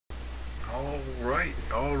All right.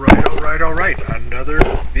 Another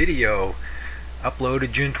video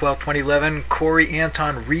uploaded June 12, 2011. Corey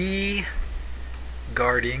Anton regarding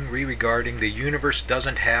the universe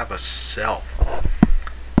doesn't have a self.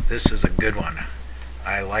 This is a good one.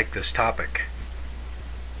 I like this topic.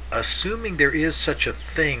 Assuming there is such a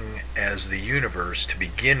thing as the universe to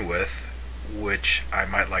begin with, which I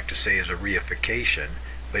might like to say is a reification,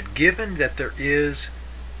 but given that there is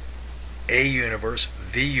a universe,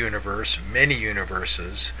 the universe, many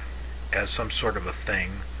universes as some sort of a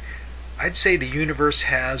thing, I'd say the universe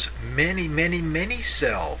has many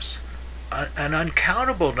selves, an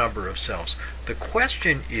uncountable number of selves. The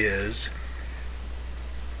question is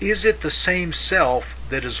it the same self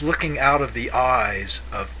that is looking out of the eyes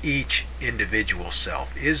of each individual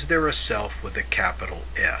self? Is there a self with a capital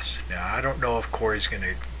S? Now, I don't know if Corey's going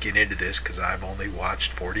to get into this because I've only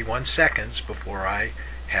watched 41 seconds before I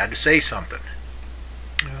had to say something.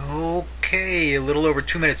 Okay, a little over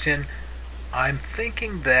 2 minutes in, I'm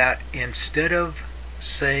thinking that instead of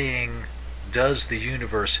saying, does the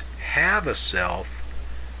universe have a self,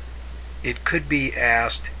 it could be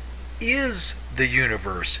asked, is the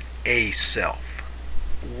universe a self?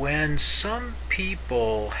 When some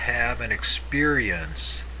people have an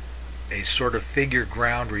experience, a sort of figure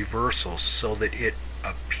ground reversal, so that it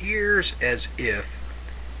appears as if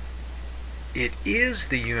it is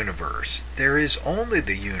the universe, there is only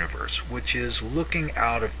the universe, which is looking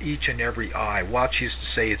out of each and every eye. Watts used to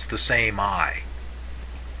say it's the same eye.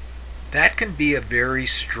 That can be a very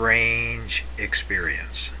strange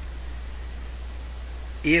experience.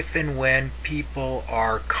 If and when people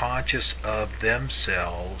are conscious of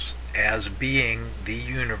themselves as being the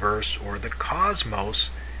universe or the cosmos,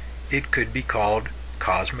 it could be called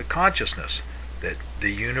cosmic consciousness. That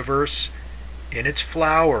the universe, in its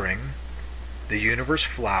flowering, the universe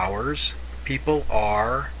flowers, people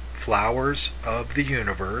are flowers of the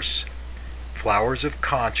universe, flowers of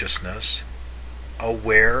consciousness,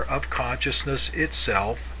 aware of consciousness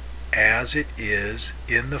itself as it is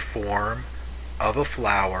in the form of a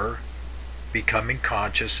flower becoming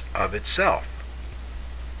conscious of itself.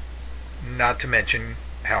 Not to mention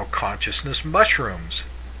how consciousness mushrooms.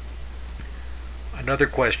 Another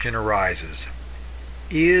question arises.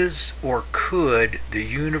 Is or could the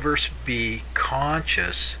universe be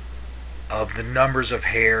conscious of the numbers of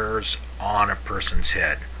hairs on a person's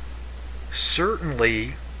head?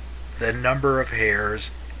 Certainly, the number of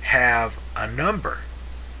hairs have a number.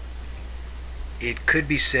 It could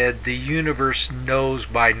be said the universe knows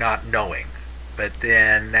by not knowing, but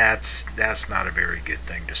then that's not a very good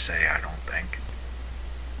thing to say, I don't think.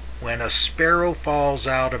 When a sparrow falls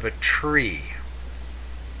out of a tree,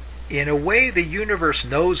 in a way the universe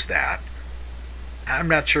knows that. I'm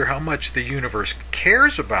not sure how much the universe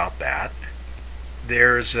cares about that.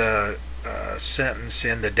 There's a sentence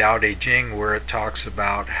in the Tao Te Ching where it talks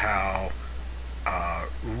about how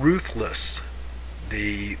ruthless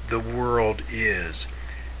the world is.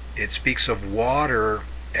 It speaks of water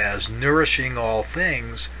as nourishing all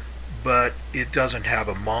things, but it doesn't have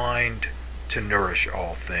a mind to nourish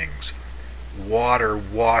all things. Water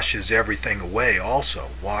washes everything away also.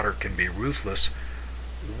 Water can be ruthless.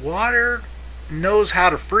 Water knows how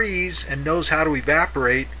to freeze and knows how to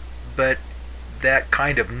evaporate, but that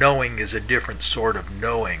kind of knowing is a different sort of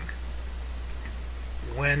knowing.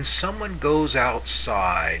 When someone goes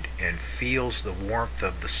outside and feels the warmth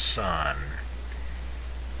of the sun,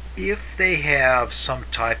 if they have some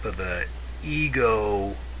type of a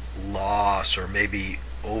ego loss or maybe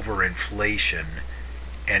overinflation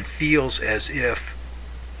and feels as if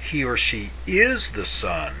he or she is the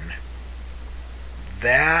sun,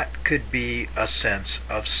 that could be a sense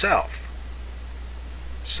of self.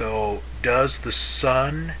 So, does the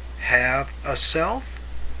sun have a self?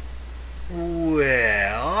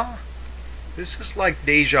 Well, this is like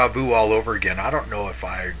deja vu all over again. I don't know if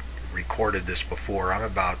I recorded this before. I'm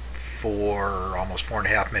about almost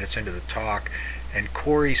 4.5 minutes into the talk, and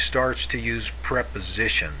Corey starts to use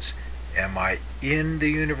prepositions. Am I in the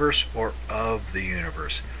universe or of the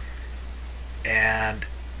universe? And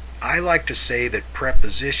I like to say that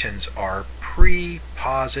prepositions are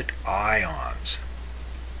preposit ions.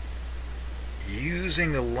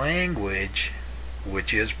 Using a language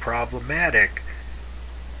which is problematic,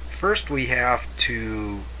 first we have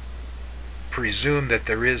to presume that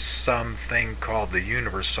there is something called the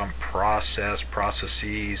universe, some processes,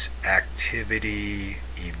 activity,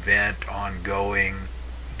 event, ongoing.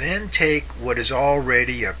 Then take what is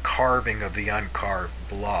already a carving of the uncarved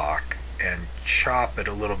block and chop it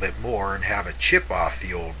a little bit more and have a chip off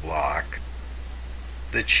the old block.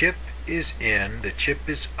 The chip is in, the chip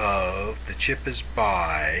is of, the chip is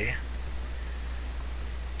by,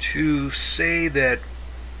 To say that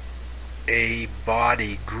a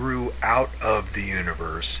body grew out of the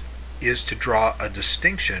universe is to draw a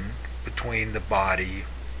distinction between the body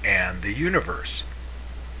and the universe.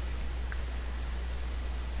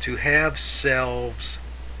 To have selves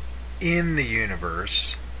in the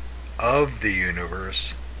universe, of the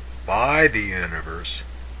universe, by the universe,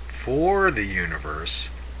 for the universe,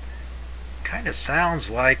 kind of sounds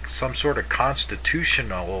like some sort of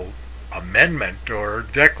constitutional amendment or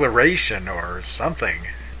declaration or something.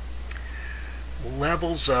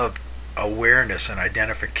 Levels of awareness and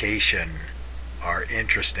identification are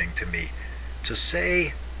interesting to me. To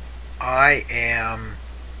say I am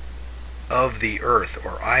of the earth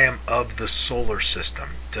or I am of the solar system.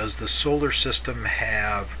 Does the solar system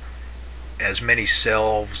have as many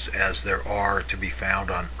selves as there are to be found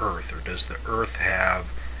on earth, or does the earth have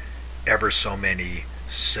ever so many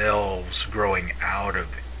selves growing out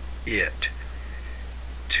of it?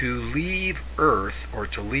 To leave earth or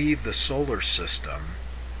to leave the solar system,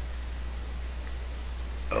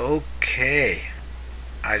 okay,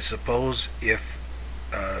 I suppose if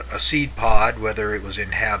a seed pod, whether it was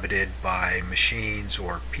inhabited by machines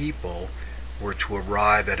or people, were to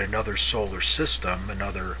arrive at another solar system,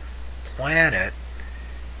 another planet,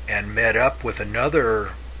 and met up with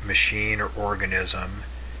another machine or organism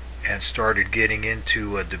and started getting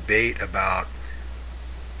into a debate about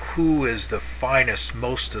who is the finest,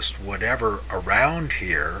 mostest, whatever around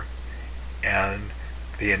here, and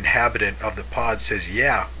the inhabitant of the pod says,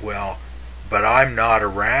 yeah, well, but I'm not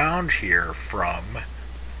around here from,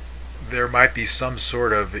 there might be some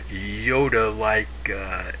sort of Yoda-like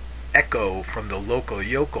echo from the local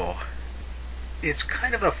yokel. It's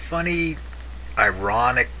kind of a funny,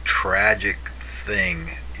 ironic, tragic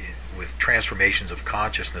thing with transformations of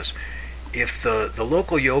consciousness. If the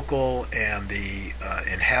local yokel and the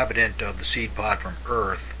inhabitant of the seed pod from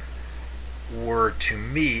Earth were to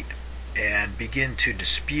meet and begin to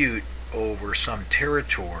dispute over some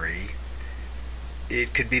territory,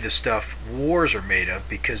 it could be the stuff wars are made of,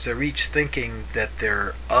 because they're each thinking that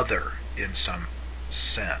they're other in some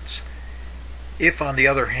sense. If, on the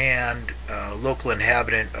other hand, a local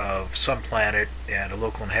inhabitant of some planet and a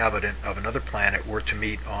local inhabitant of another planet were to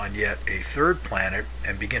meet on yet a third planet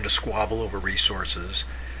and begin to squabble over resources,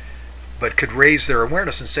 but could raise their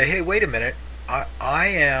awareness and say, hey, wait a minute, I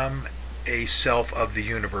am a self of the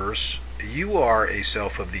universe, you are a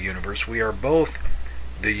self of the universe, we are both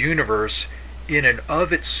the universe in and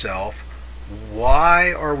of itself.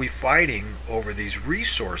 Why are we fighting over these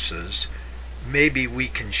resources? Maybe we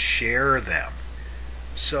can share them.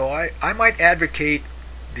 So I might advocate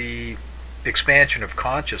the expansion of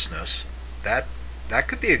consciousness. That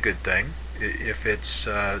could be a good thing if it's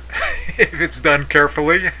if it's done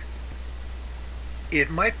carefully.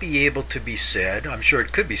 It might be able to be said, I'm sure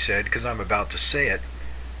it could be said because I'm about to say it,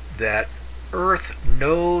 that Earth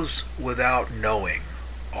knows without knowing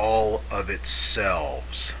all of its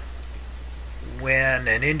selves. When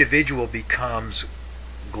an individual becomes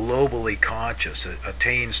globally conscious,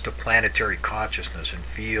 attains to planetary consciousness and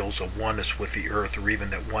feels a oneness with the earth, or even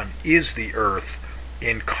that one is the earth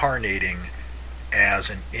incarnating as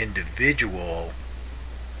an individual,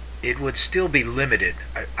 it would still be limited.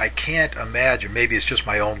 I can't imagine, maybe it's just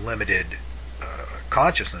my own limited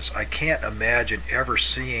consciousness, I can't imagine ever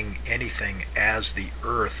seeing anything as the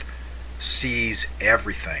earth sees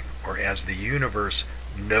everything, or as the universe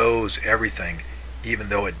knows everything, even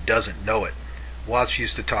though it doesn't know it. Watts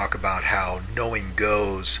used to talk about how knowing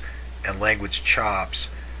goes and language chops,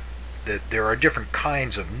 that there are different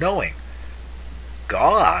kinds of knowing.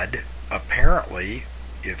 God, apparently,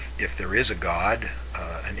 if there is a God,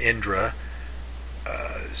 an Indra,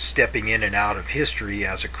 stepping in and out of history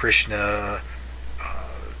as a Krishna,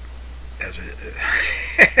 as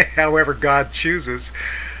a however God chooses,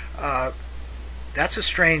 that's a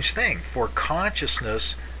strange thing for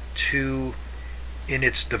consciousness to, in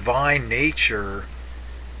its divine nature,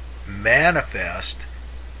 manifest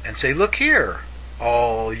and say, look here,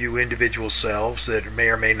 all you individual selves that may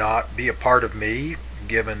or may not be a part of me,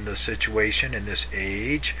 given the situation in this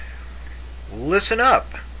age, listen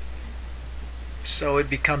up. So it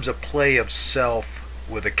becomes a play of self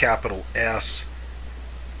with a capital S,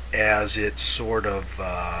 as it sort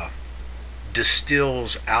of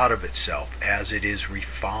distills out of itself, as it is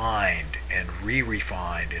refined and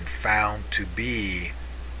re-refined and found to be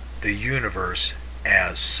the universe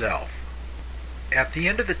as self. At the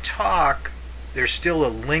end of the talk, there's still a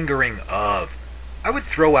lingering of. I would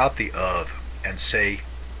throw out the of and say,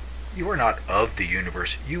 you are not of the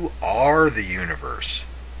universe, you are the universe.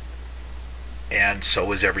 And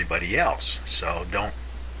so is everybody else. So don't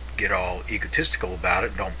get all egotistical about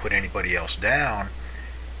it, don't put anybody else down.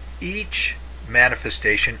 Each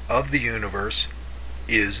manifestation of the universe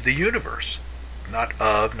is the universe. Not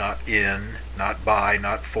of, not in, not by,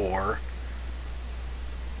 not for.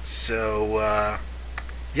 So,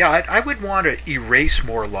 yeah, I would want to erase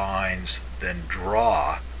more lines than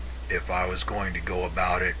draw if I was going to go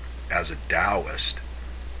about it as a Taoist.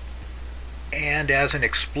 And as an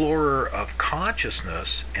explorer of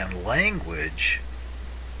consciousness and language,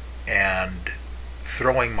 and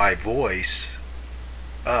throwing my voice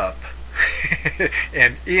up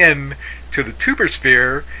and in to the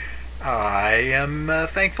tubersphere, I am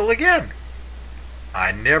thankful again.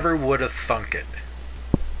 I never would have thunk it.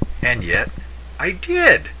 And yet, I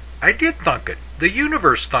did. I did thunk it. The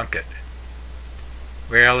universe thunk it.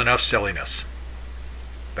 Well, enough silliness.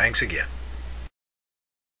 Thanks again.